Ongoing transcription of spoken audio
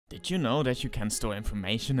Did you know that you can store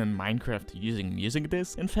information in Minecraft using music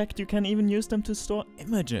disks? In fact, you can even use them to store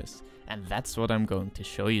images. And that's what I'm going to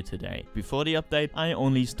show you today. Before the update, I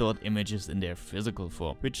only stored images in their physical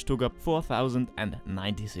form, which took up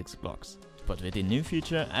 4096 blocks. But with the new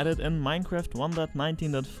feature added in Minecraft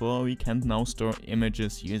 1.19.4, we can now store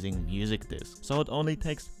images using music disks. So it only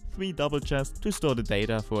takes 3 double chests to store the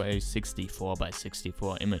data for a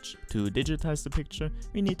 64x64 image. To digitize the picture,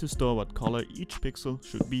 we need to store what color each pixel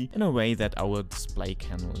should be in a way that our display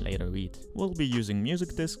can later read. We'll be using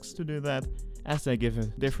music disks to do that, as they give a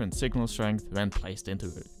different signal strength when placed into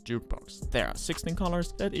a jukebox. There are 16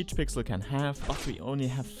 colors that each pixel can have, but we only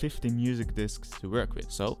have 50 music disks to work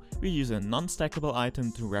with, so we use a non-stackable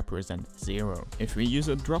item to represent 0. If we use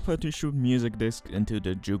a dropper to shoot music disks into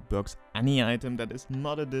the jukebox, any item that is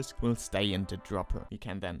not a disk will stay in the dropper. We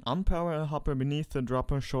can then unpower a hopper beneath the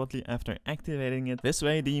dropper shortly after activating it. This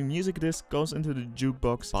way the music disc goes into the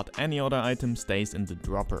jukebox, but any other item stays in the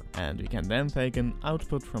dropper. And we can then take an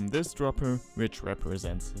output from this dropper, which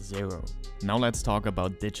represents 0. Now let's talk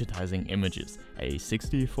about digitizing images. A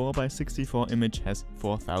 64x64 image has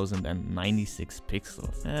 4096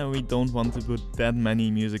 pixels. We don't want to put that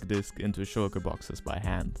many music discs into shulker boxes by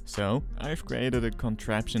hand. So I've created a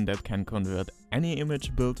contraption that can convert any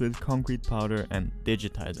image built with concrete powder and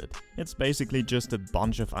digitize it. It's basically just a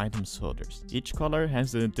bunch of item sorters. Each color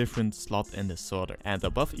has a different slot in the sorter, and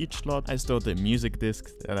above each slot I store the music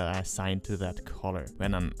discs that I assigned to that color.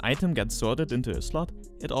 When an item gets sorted into a slot,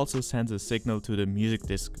 it also sends a signal to the music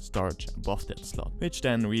disc storage above that slot, which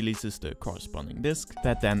then releases the corresponding disc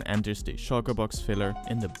that then enters the shulker box filler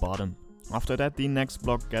in the bottom. After that, the next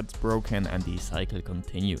block gets broken and the cycle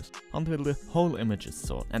continues until the whole image is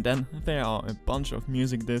sorted. And then there are a bunch of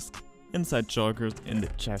music discs inside shulkers in the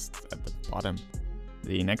chests at the bottom.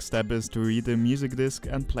 The next step is to read the music disc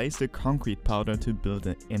and place the concrete powder to build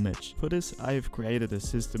an image. For this, I've created a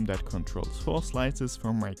system that controls 4 slices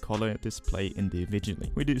from my color display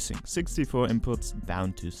individually, reducing 64 inputs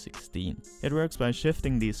down to 16. It works by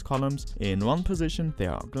shifting these columns. In one position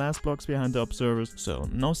there are glass blocks behind the observers, so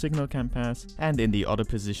no signal can pass, and in the other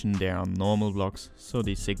position there are normal blocks, so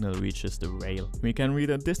the signal reaches the rail. We can read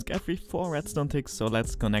a disc every 4 redstone ticks, so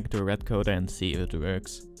let's connect the red coder and see if it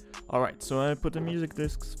works. Alright, so I put the music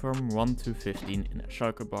discs from 1 to 15 in a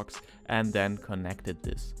shulker box and then connected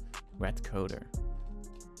this red coder.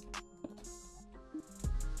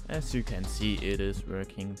 As you can see, it is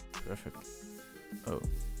working perfect. Oh.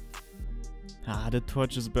 The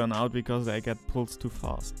torches burn out because they get pulsed too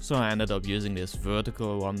fast. So I ended up using this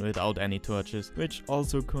vertical one without any torches, which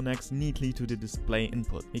also connects neatly to the display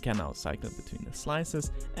input. We can now cycle between the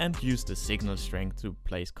slices and use the signal strength to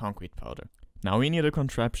place concrete powder. Now we need a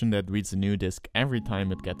contraption that reads a new disk every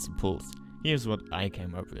time it gets a pulse. Here's what I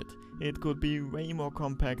came up with. It could be way more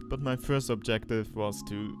compact, but my first objective was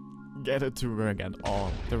to get it to work at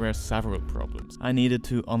all. There were several problems. I needed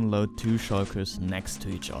to unload 2 shulkers next to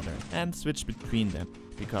each other and switch between them,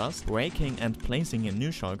 because breaking and placing a new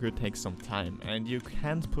shulker takes some time, and you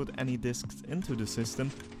can't put any disks into the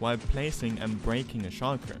system while placing and breaking a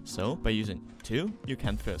shulker. So by using 2, you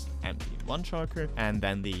can first empty one shulker and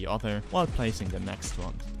then the other while placing the next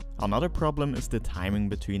one. Another problem is the timing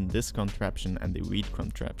between this contraption and the read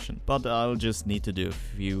contraption, but I'll just need to do a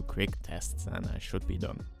few quick tests and I should be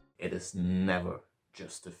done. It is never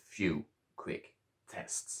just a few quick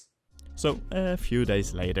tests. So a few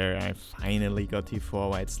days later I finally got the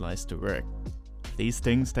 4 white slice to work. These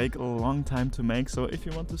things take a long time to make, so if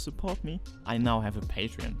you want to support me, I now have a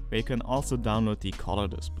Patreon, where you can also download the color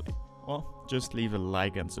display. Or just leave a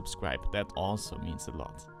like and subscribe, that also means a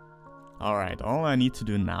lot. Alright, all I need to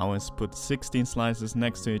do now is put 16 slices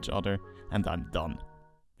next to each other and I'm done.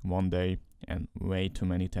 One day and way too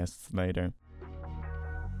many tests later.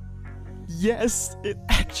 Yes, it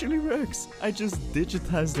actually works! I just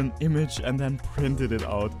digitized an image and then printed it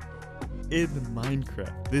out in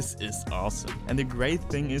Minecraft. This is awesome. And the great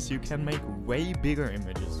thing is you can make way bigger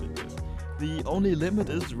images with this. The only limit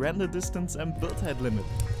is render distance and build height limit.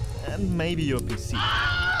 And maybe your PC.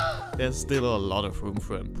 There's still a lot of room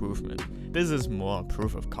for improvement. This is more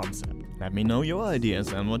proof of concept. Let me know your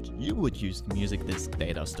ideas and what you would use music disc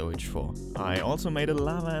data storage for. I also made a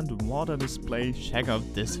lava and water display. Check out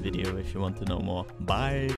this video if you want to know more. Bye!